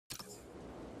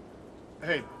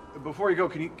Hey, before you go,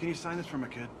 can you sign this for my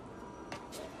kid?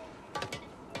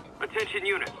 Attention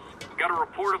units. Got a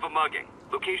report of a mugging.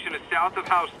 Location is south of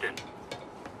Houston.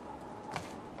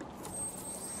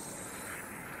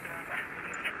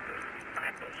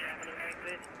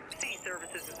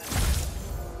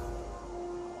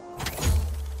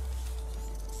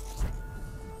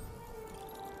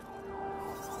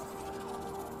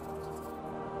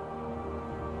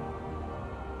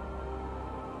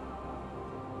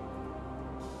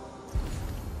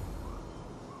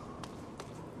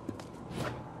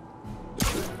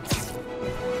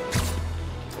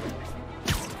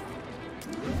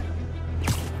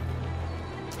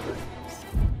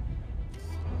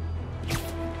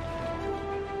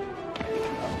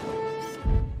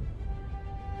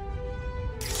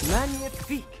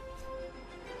 Magnifique!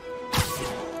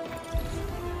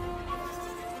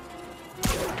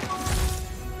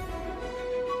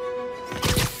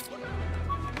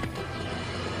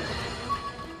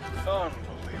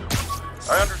 Unbelievable.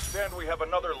 I understand we have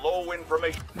another low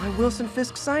information. My Wilson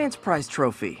Fisk Science Prize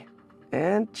trophy.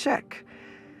 And check.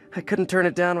 I couldn't turn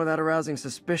it down without arousing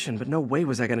suspicion, but no way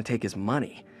was I gonna take his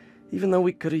money. Even though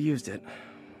we could have used it.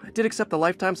 I did accept the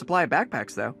lifetime supply of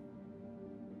backpacks, though.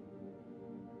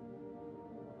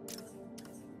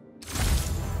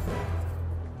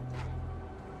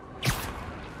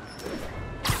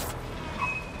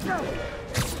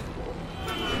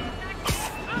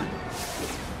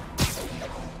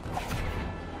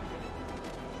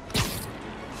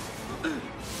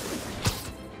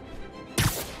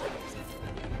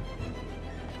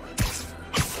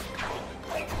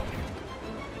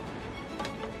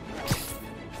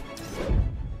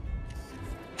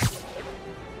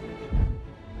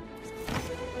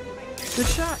 Good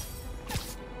shot.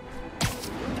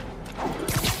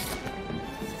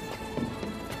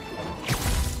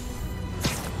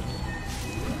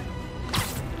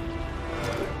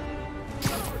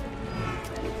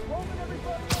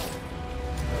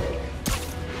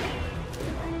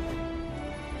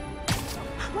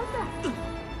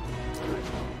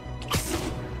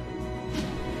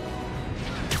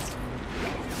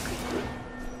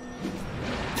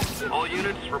 All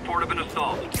units, report of an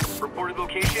assault. Reported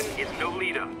location is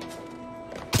Nolita.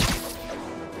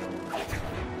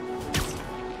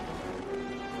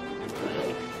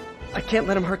 I can't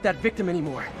let him hurt that victim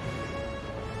anymore.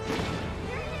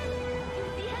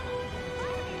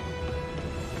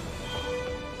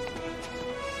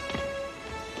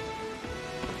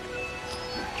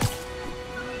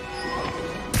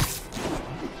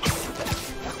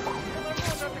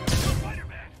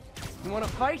 You wanna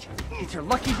fight? It's your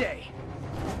lucky day.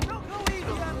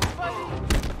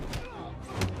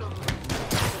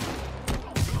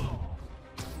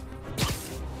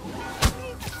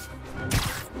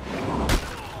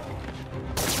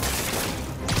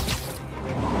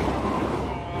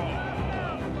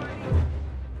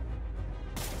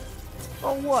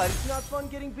 Oh, what? It's not fun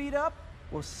getting beat up?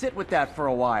 We'll sit with that for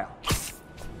a while.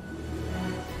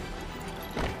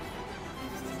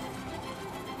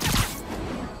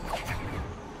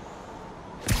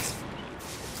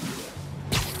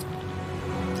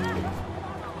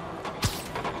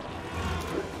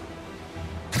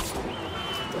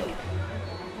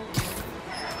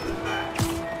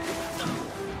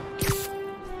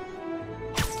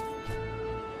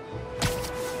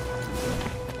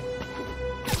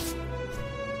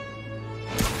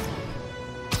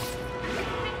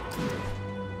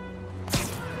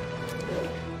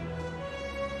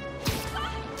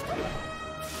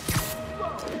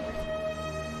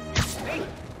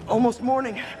 Almost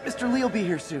morning. Mr. Lee will be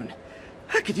here soon.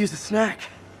 I could use a snack.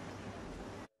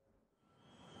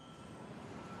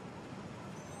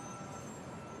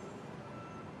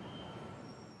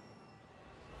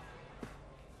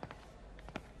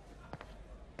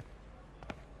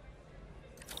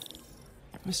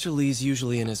 Mr. Lee's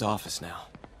usually in his office now.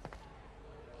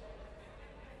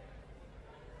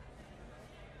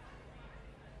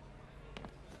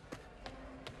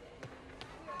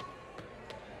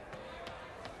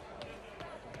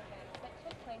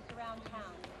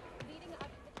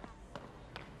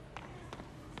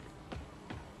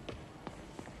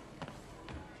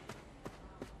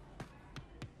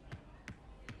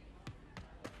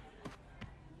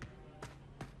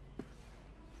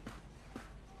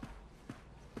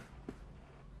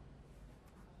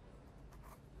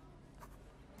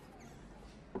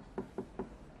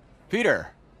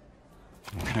 Peter,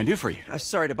 what can I do for you? I'm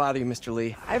sorry to bother you, Mr.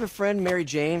 Lee. I have a friend, Mary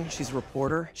Jane. She's a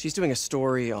reporter. She's doing a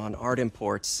story on art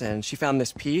imports, and she found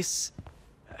this piece.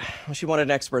 Well, she wanted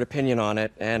an expert opinion on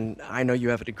it, and I know you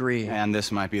have a degree. And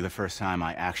this might be the first time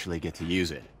I actually get to use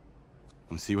it.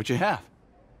 Let's see what you have.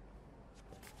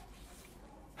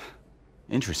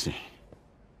 Interesting.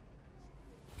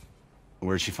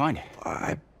 Where'd she find it?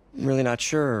 I'm really not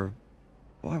sure.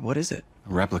 Why, what is it?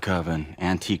 A replica of an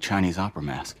antique Chinese opera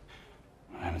mask.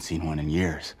 I haven't seen one in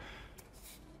years.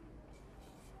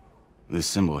 This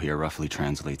symbol here roughly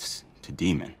translates to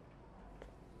demon.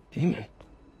 Demon?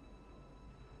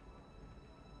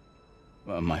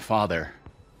 Well, my father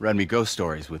read me ghost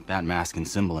stories with that mask and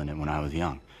symbol in it when I was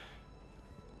young.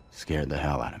 Scared the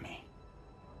hell out of me.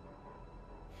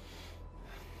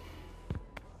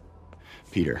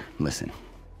 Peter, listen.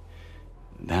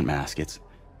 That mask, it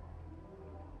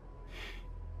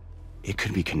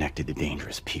could be connected to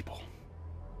dangerous people.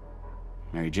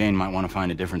 Mary Jane might want to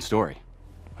find a different story.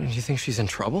 Do you think she's in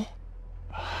trouble?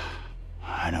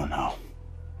 I don't know.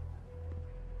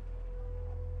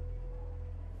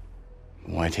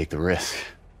 Why take the risk?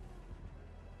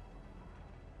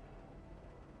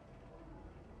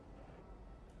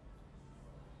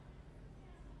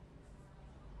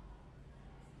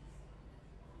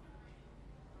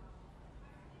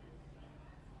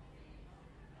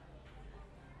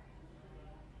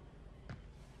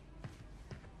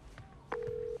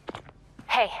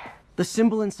 Hey. The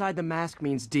symbol inside the mask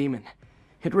means demon.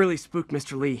 It really spooked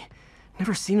Mr. Lee.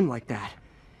 Never seen him like that.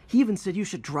 He even said you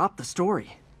should drop the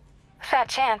story. Fat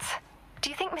chance. Do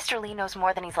you think Mr. Lee knows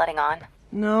more than he's letting on?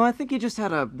 No, I think he just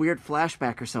had a weird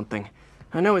flashback or something.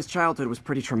 I know his childhood was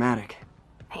pretty traumatic.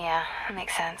 Yeah,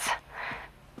 makes sense.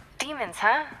 Demons,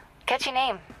 huh? Catchy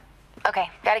name. Okay,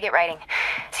 gotta get writing.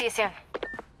 See you soon.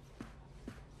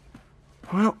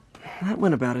 Well, that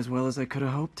went about as well as I could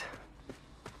have hoped.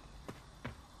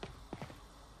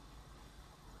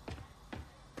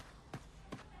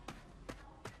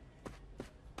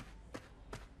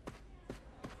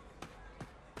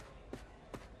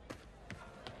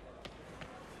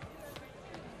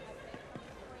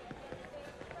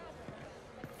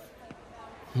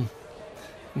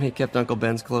 He kept Uncle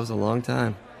Ben's clothes a long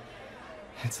time.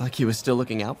 It's like he was still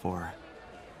looking out for her.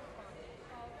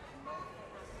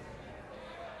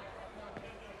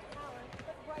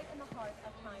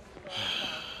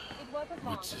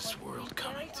 What's this world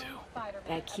coming to?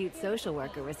 That cute social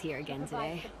worker was here again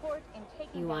today.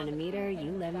 You want to meet her,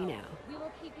 you let me know. We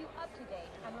will keep you up to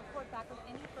date and report back with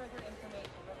any further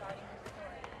information regarding this story.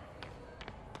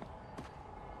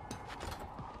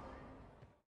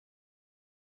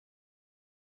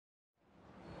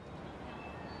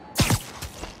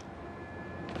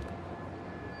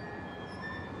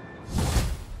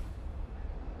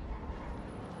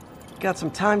 Got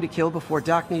some time to kill before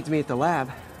Doc needs me at the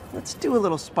lab. Let's do a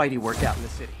little Spidey workout in the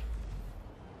city.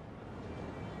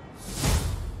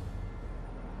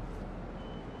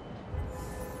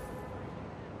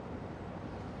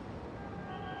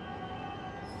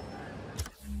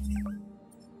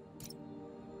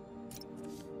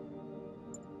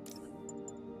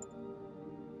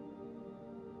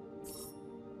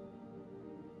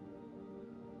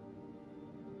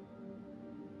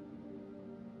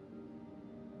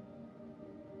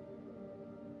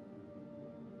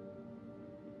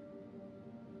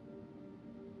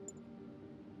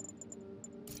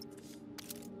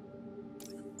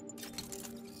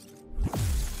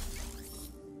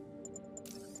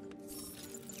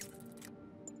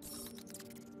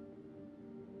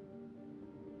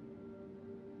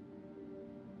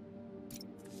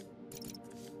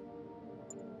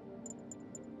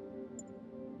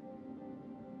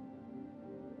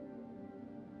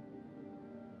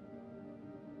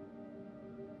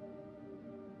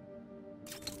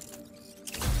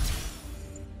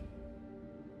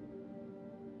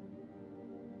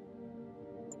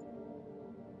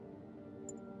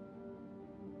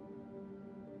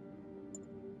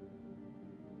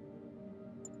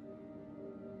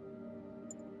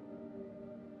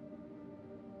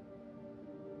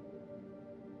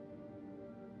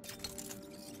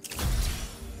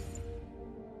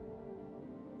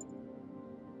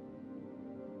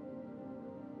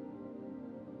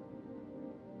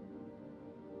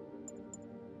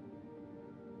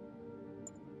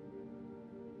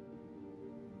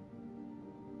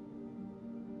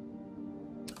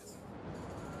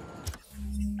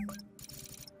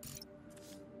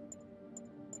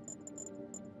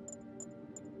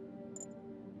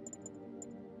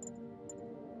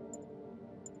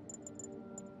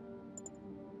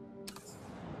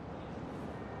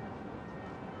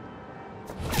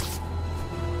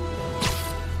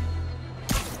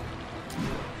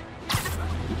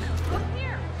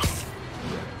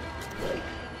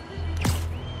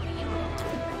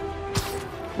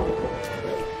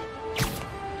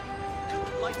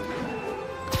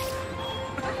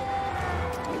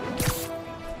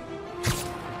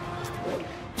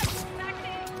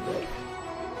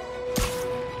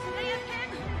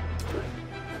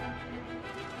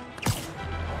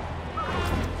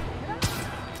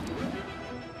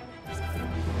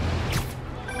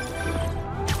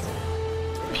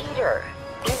 Peter,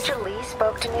 Mr. Lee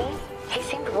spoke to me. He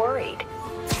seemed worried.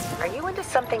 Are you into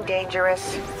something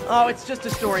dangerous? Oh, it's just a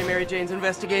story Mary Jane's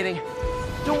investigating.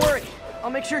 Don't worry,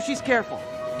 I'll make sure she's careful.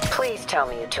 Please tell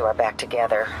me you two are back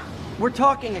together. We're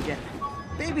talking again.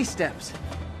 Baby steps.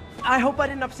 I hope I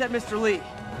didn't upset Mr. Lee.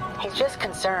 He's just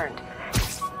concerned.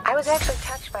 I was actually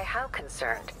touched by how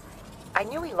concerned. I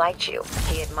knew he liked you.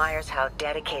 He admires how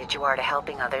dedicated you are to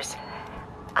helping others.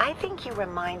 I think you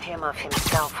remind him of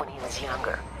himself when he was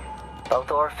younger. Both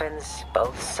orphans,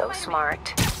 both so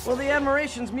smart. Well, the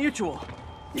admiration's mutual.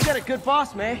 You got a good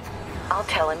boss, May. I'll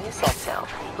tell him you said so.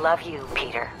 Love you,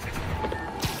 Peter.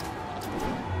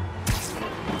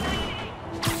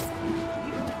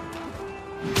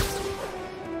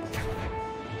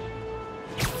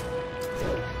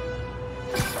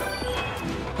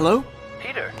 Hello?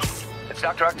 Peter, it's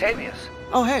Dr. Octavius.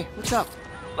 Oh, hey, what's up?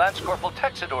 Lance Corporal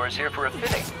Texador is here for a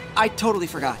fitting. I totally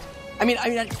forgot. I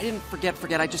didn't forget.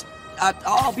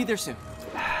 I'll be there soon.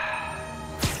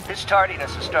 This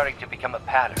tardiness is starting to become a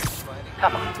pattern.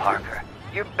 Come on, Parker.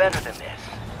 You're better than this.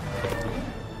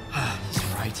 He's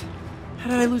right.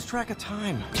 How did I lose track of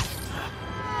time?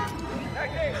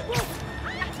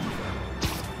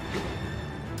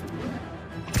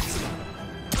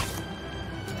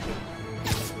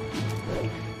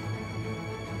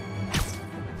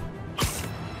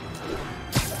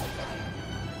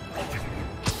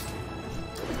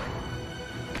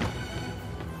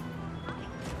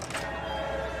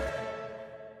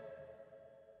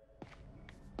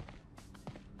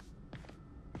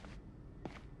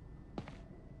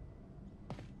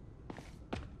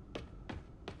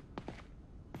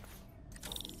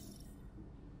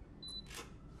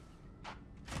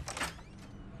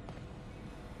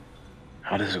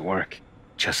 How does it work?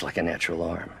 Just like a natural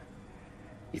arm.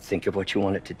 You think of what you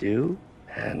want it to do,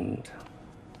 and...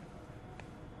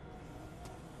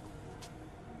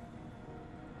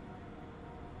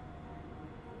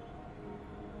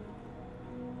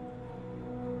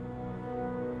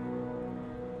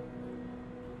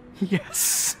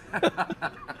 Yes.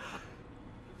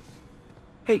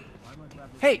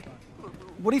 Hey,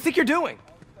 what do you think you're doing?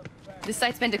 This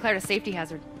site's been declared a safety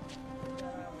hazard.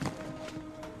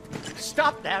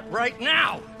 Stop that right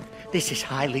now! This is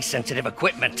highly sensitive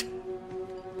equipment.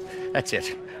 That's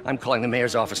it. I'm calling the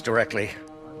mayor's office directly.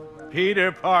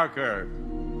 Peter Parker,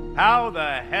 how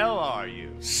the hell are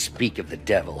you? Speak of the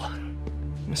devil.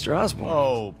 Mr. Osborn.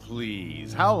 Oh,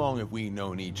 please. How long have we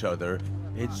known each other?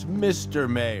 It's Mr.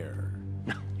 Mayor.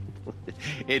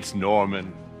 It's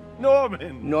Norman.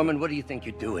 Norman, what do you think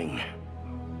you're doing?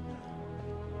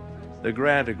 The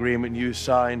grant agreement you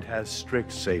signed has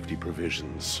strict safety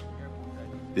provisions.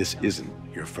 This isn't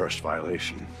your first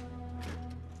violation.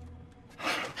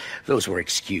 Those were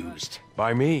excused.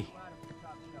 By me.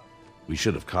 We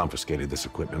should have confiscated this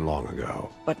equipment long ago.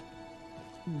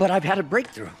 But I've had a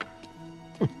breakthrough.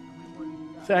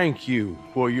 Thank you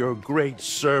for your great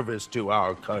service to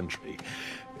our country.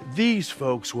 These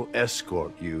folks will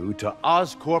escort you to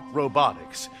Oscorp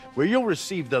Robotics, where you'll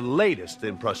receive the latest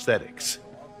in prosthetics.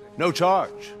 No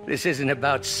charge. This isn't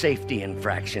about safety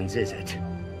infractions, is it?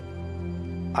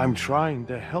 I'm trying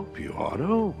to help you,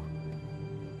 Otto.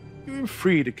 You're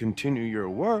free to continue your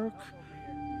work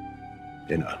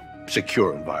in a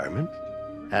secure environment.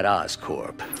 At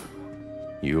Oscorp.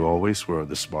 You always were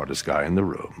the smartest guy in the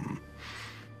room.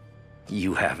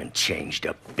 You haven't changed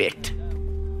a bit.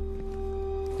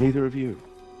 Neither of you.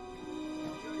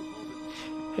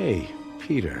 Hey,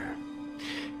 Peter.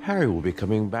 Harry will be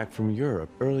coming back from Europe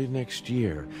early next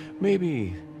year.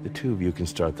 Maybe the two of you can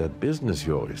start that business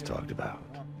you always talked about.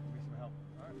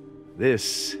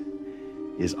 This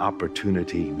is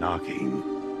opportunity knocking.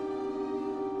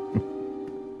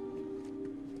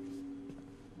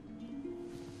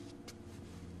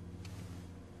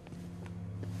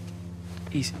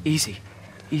 Easy.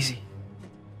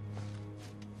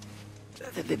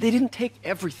 They didn't take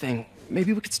everything.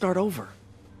 Maybe we could start over.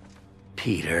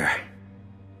 Peter,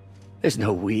 there's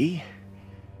no we.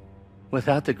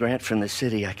 Without the grant from the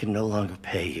city, I can no longer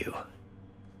pay you.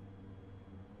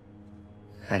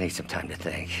 I need some time to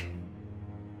think.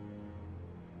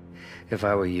 If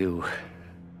I were you,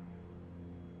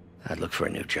 I'd look for a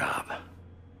new job.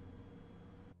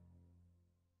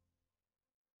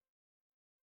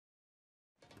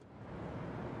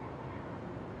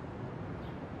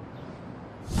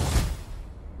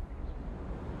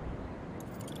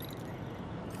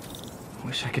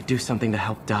 Wish I could do something to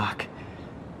help Doc.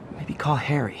 Maybe call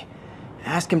Harry.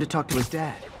 Ask him to talk to his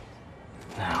dad.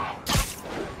 No.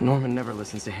 Norman never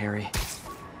listens to Harry.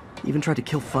 Even tried to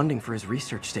kill funding for his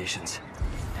research stations.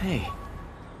 Hey,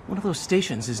 one of those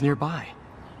stations is nearby.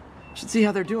 Should see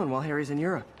how they're doing while Harry's in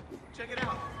Europe. Check it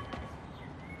out.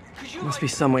 Must be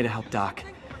some way to help Doc.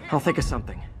 I'll think of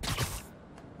something.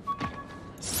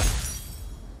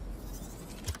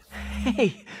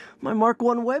 Hey, my Mark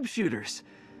I web shooters.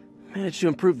 Managed to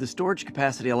improve the storage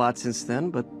capacity a lot since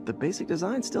then, but the basic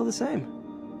design's still the same.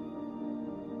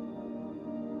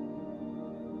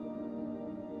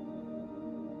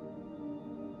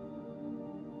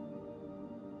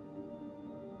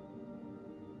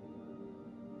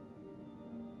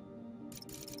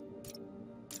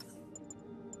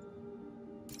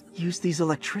 Used these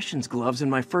electrician's gloves in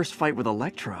my first fight with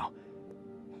Electro.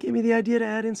 Gave me the idea to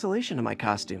add insulation to my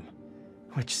costume,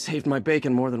 which saved my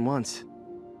bacon more than once.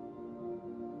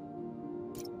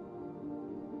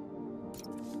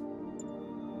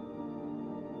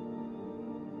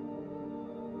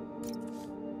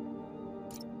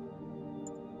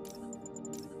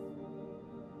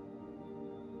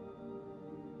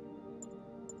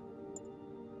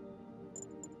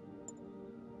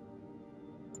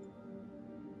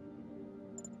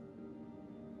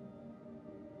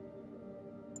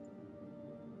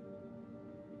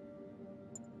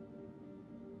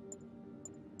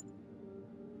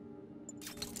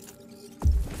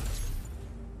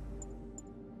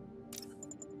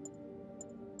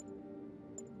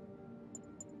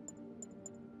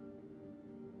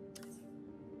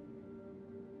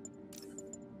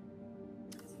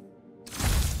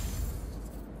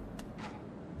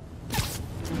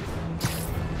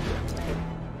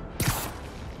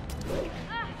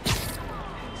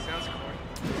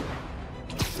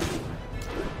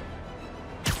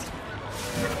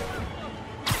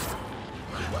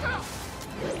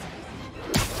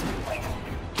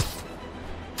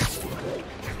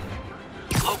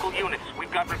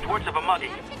 Reports of a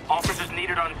mugging. Officers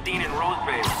needed on scene in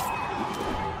Rosevale.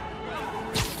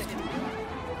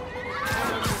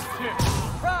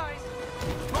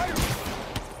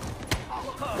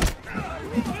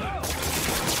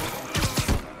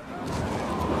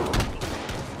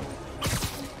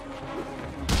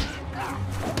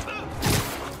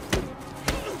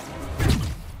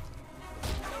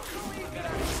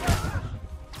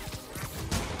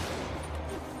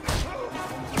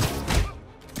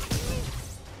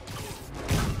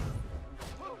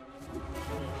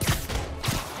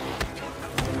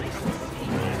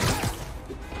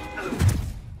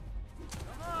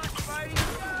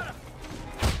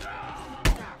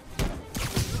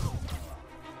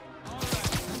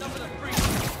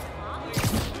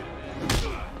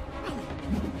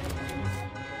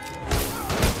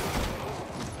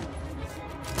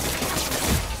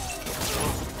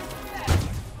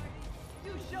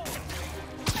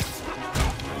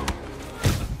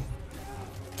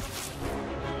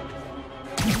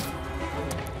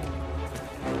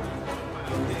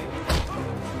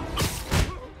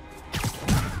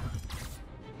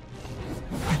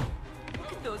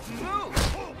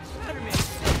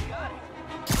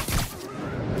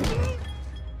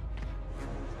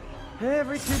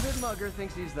 Every two-bit mugger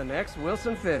thinks he's the next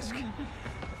Wilson Fisk.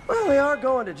 Well, we are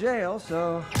going to jail,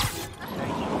 so...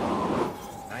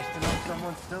 Nice to know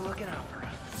someone's still looking out for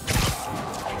us.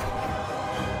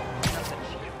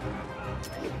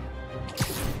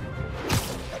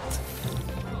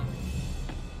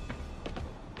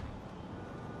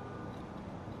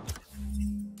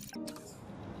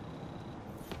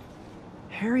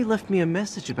 Harry left me a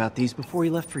message about these before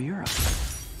he left for Europe.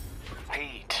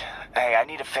 Pete, hey, I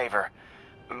need a favor.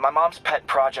 My mom's pet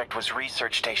project was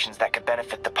research stations that could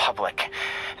benefit the public.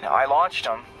 Now, I launched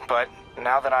them, but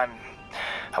now that I'm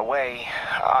away,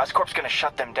 Oscorp's gonna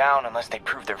shut them down unless they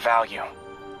prove their value.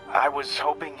 I was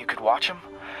hoping you could watch them.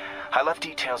 I left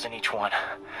details in each one.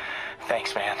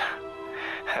 Thanks, man.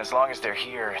 As long as they're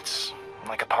here, it's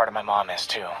like a part of my mom is,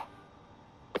 too.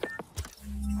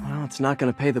 Well, it's not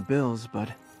gonna pay the bills, but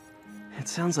it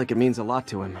sounds like it means a lot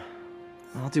to him.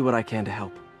 I'll do what I can to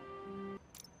help.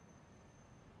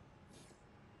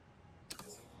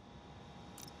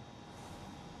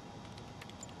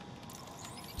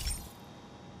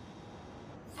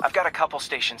 I've got a couple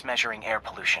stations measuring air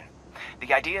pollution.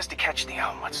 The idea is to catch the,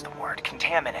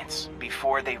 contaminants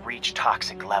before they reach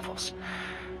toxic levels.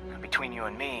 Between you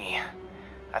and me,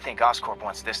 I think Oscorp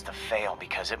wants this to fail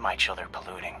because it might show they're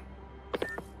polluting.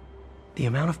 The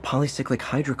amount of polycyclic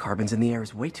hydrocarbons in the air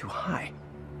is way too high.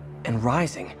 And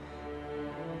rising.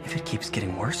 If it keeps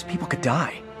getting worse, people could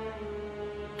die.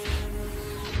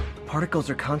 The particles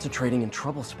are concentrating in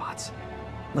trouble spots,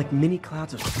 like mini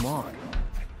clouds of smog.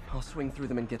 I'll swing through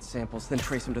them and get samples, then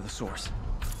trace them to the source.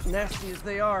 Nasty as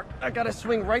they are, I gotta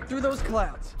swing right through those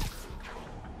clouds.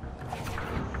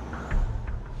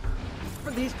 For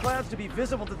For these clouds to be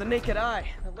visible to the naked eye,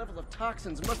 the level of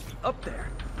toxins must be up there.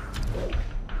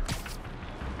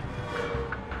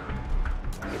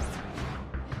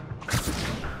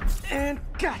 And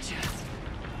gotcha!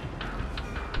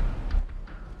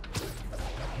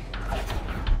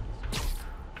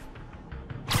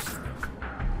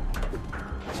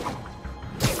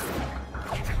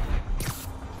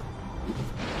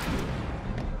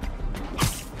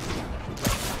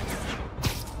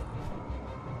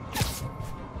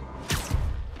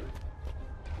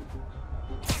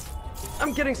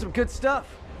 I'm getting some good stuff.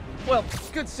 Well,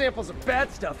 good samples of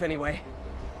bad stuff, anyway.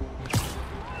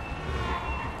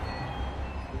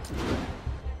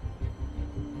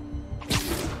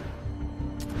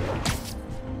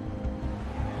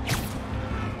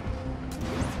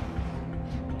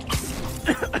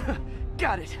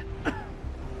 Got it.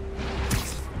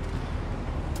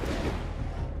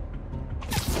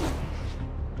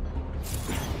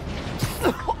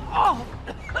 Oh!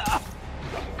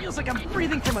 Feels like I'm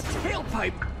breathing from a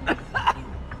tailpipe.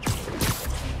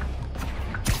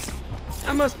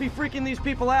 I must be freaking these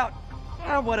people out.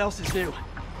 What else is new?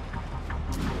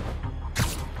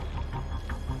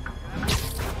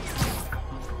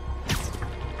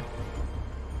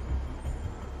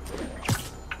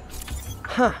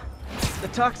 Huh. The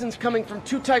toxin's coming from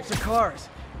 2 types of cars,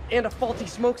 and a faulty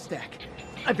smokestack.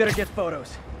 I better get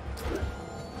photos.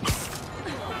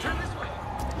 Turn this way.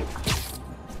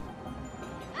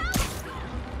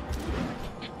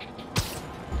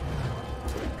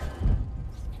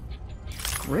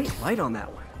 Great light on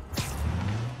that one.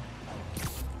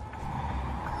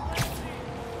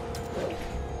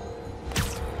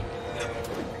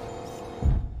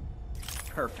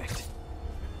 Perfect.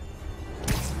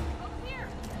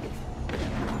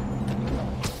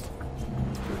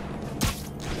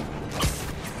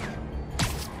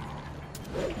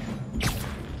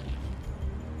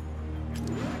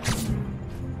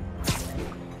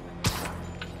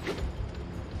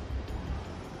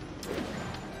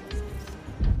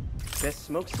 Best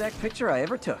smokestack picture I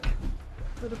ever took.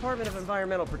 The Department of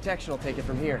Environmental Protection will take it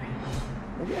from here.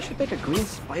 Maybe I should make a green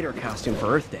spider costume for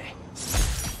Earth Day.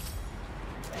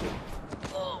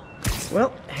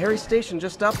 Well, Harry's station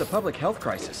just stopped a public health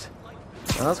crisis.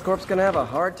 Oscorp's gonna have a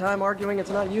hard time arguing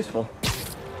it's not useful.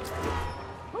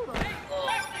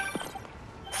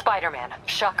 Spiderman,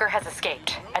 Shocker has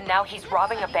escaped, and now he's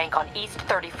robbing a bank on East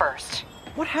 31st.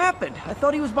 What happened? I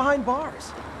thought he was behind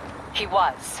bars. He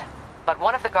was. But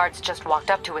one of the guards just walked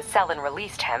up to his cell and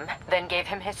released him, then gave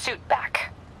him his suit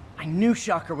back. I knew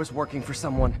Shocker was working for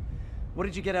someone. What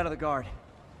did you get out of the guard?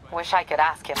 Wish I could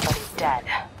ask him, but he's dead.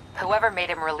 Whoever made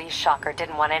him release Shocker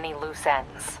didn't want any loose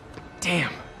ends.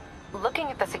 Damn. Looking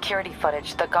at the security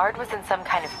footage, the guard was in some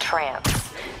kind of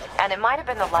trance. And it might have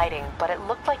been the lighting, but it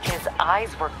looked like his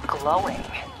eyes were glowing.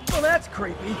 Well, that's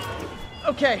creepy.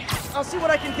 Okay, I'll see what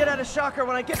I can get out of Shocker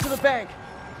when I get to the bank.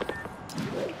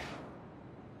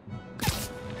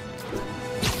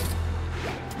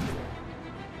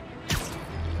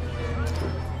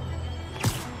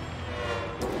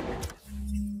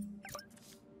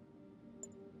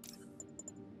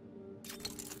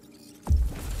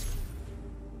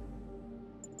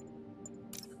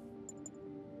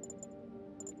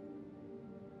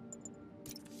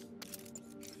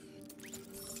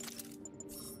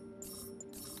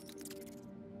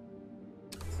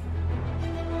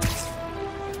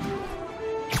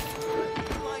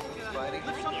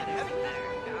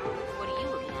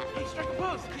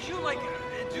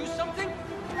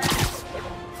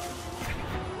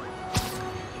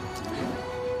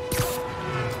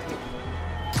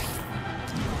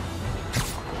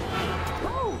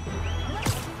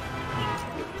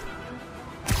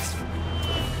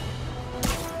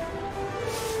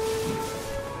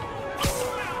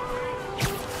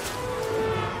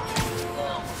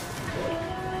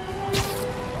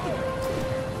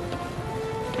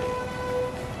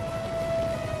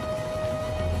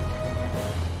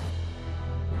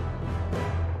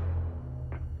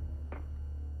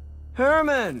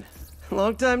 Herman!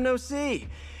 Long time no see.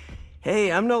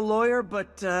 Hey, I'm no lawyer,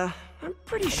 but I'm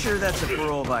pretty sure that's a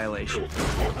parole violation.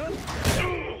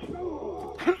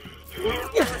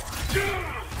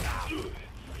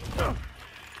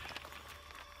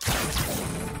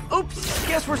 Oops,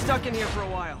 guess we're stuck in here for a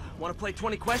while. Want to play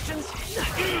 20 questions?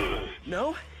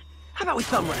 No? How about we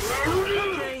thumb wrestle?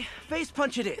 Okay, face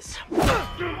punch it is.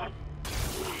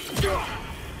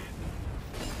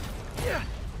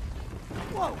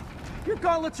 Whoa! Your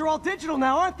gauntlets are all digital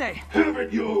now, aren't they? Have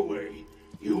it your way.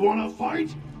 You wanna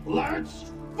fight? Let's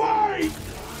fight!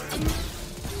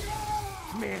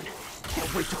 Man,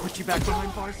 can't wait to put you back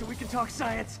behind bars so we can talk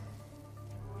science.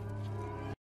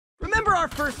 our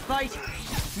first fight.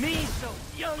 Me, so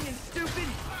young and stupid.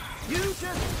 You just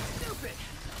stupid.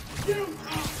 You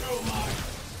talk so much.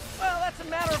 Well, that's a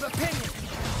matter of opinion.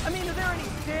 I mean, are there any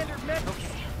standard methods?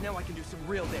 Okay, now I can do some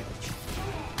real damage.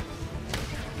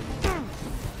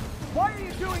 Why are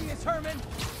you doing this, Herman?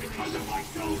 Because if I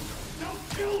don't, they'll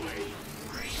kill me.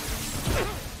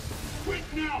 Quit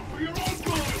now for your own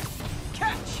good.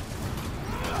 Catch!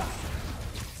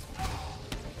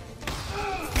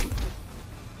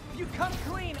 If you come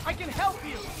clean, I can help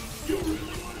you. You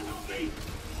really want to help me?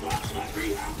 Just let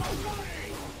me have my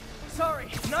money. Sorry,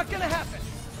 not gonna happen.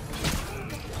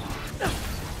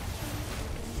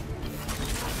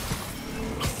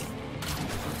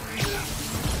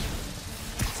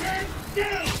 Stand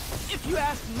still! If you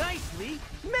ask nicely,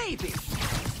 maybe.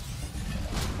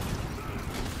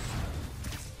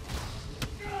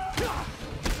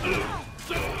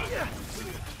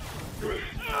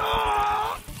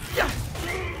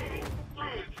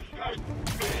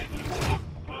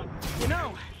 You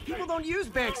know, people don't use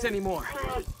banks anymore.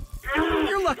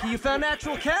 You're lucky you found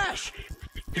actual cash.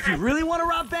 If you really want to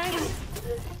rob banks,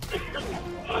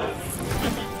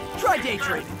 try day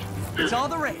trading. It's all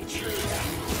the rage.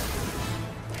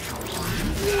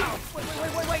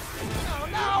 Wait. Oh,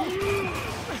 no!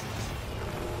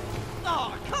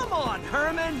 Oh, come on,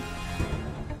 Herman!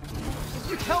 If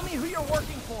you tell me who you're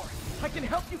working for, I can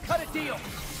help you cut a deal.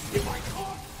 If I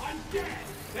talk, I'm dead.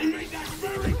 They made that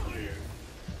very clear.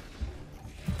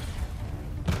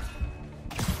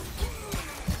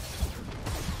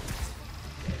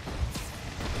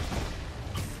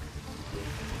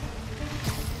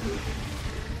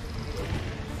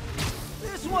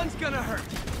 This one's gonna hurt.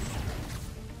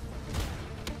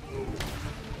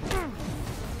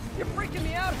 You're freaking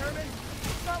me out, Herman.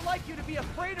 It's not like you to be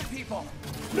afraid of people.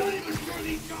 Not even sure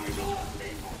these guys are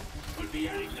people. Could be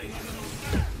anything under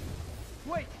those masks.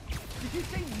 Wait, did you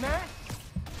say masks?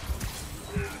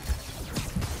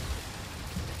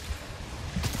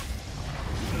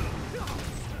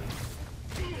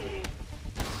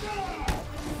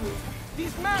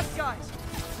 These mask guys,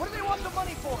 what do they want the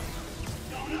money for?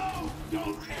 Don't know,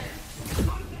 don't care. As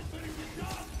long as that finishes the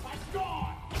job, I'm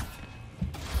gone.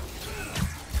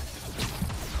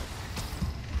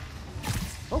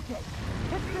 Okay,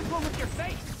 hit this one with your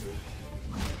face.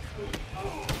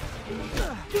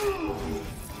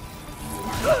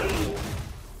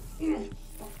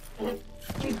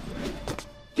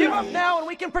 Give up now and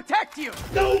we can protect you!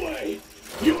 No way!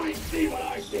 You ain't see what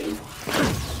I see!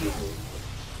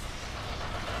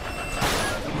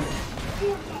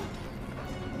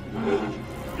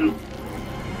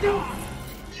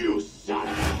 You son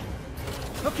of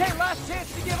a... Okay, last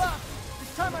chance to give up.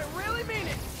 This time I really mean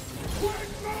it. We're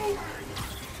moving!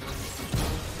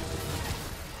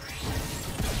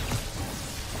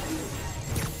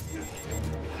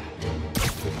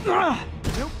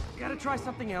 Nope, gotta try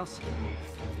something else.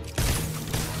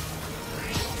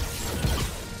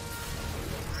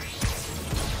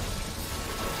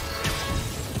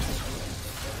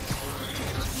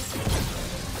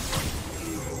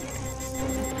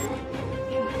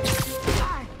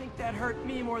 I think that hurt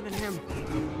me more than him.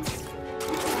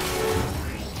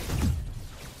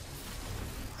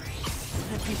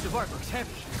 That piece of art looks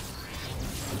heavy.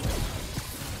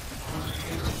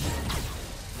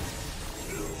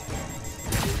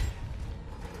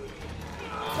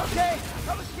 Okay,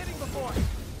 I was kidding before.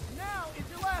 Now is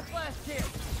your last chance.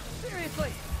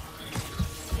 Seriously.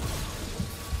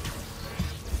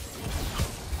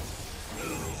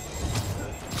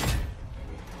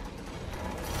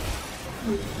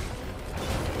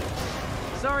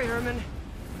 Sorry, Herman.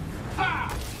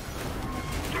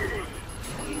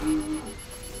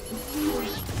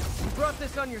 You brought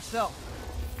this on yourself.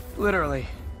 Literally.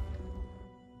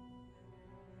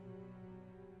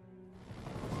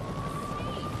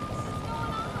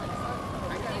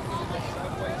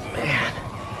 Man,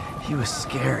 he was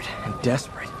scared and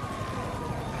desperate.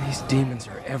 These demons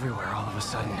are everywhere all of a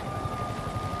sudden.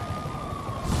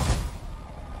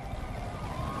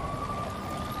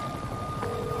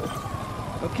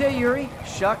 Okay, Yuri.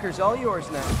 Shocker's all yours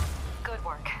now. Good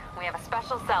work. We have a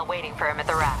special cell waiting for him at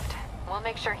the raft. We'll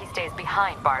make sure he stays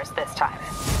behind bars this time.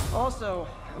 Also,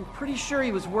 I'm pretty sure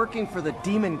he was working for the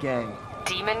Demon Gang.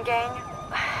 Demon Gang?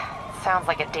 Sounds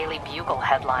like a Daily Bugle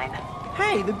headline.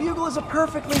 Hey, the Bugle is a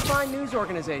perfectly fine news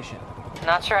organization.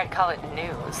 Not sure I'd call it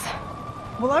news.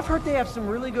 Well, I've heard they have some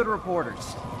really good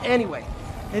reporters. Anyway,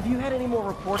 have you had any more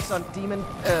reports on demon,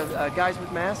 guys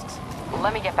with masks?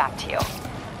 Let me get back to you.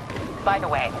 By the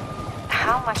way,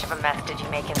 how much of a mess did you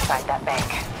make inside that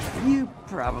bank? You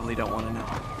probably don't want to know.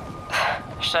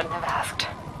 Shouldn't have asked.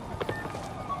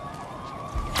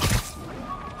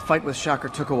 Fight with Shocker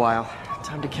took a while.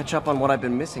 Time to catch up on what I've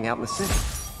been missing out in the city.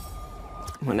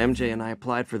 When MJ and I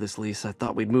applied for this lease, I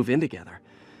thought we'd move in together.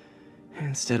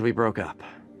 Instead, we broke up.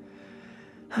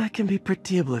 I can be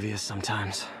pretty oblivious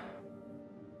sometimes.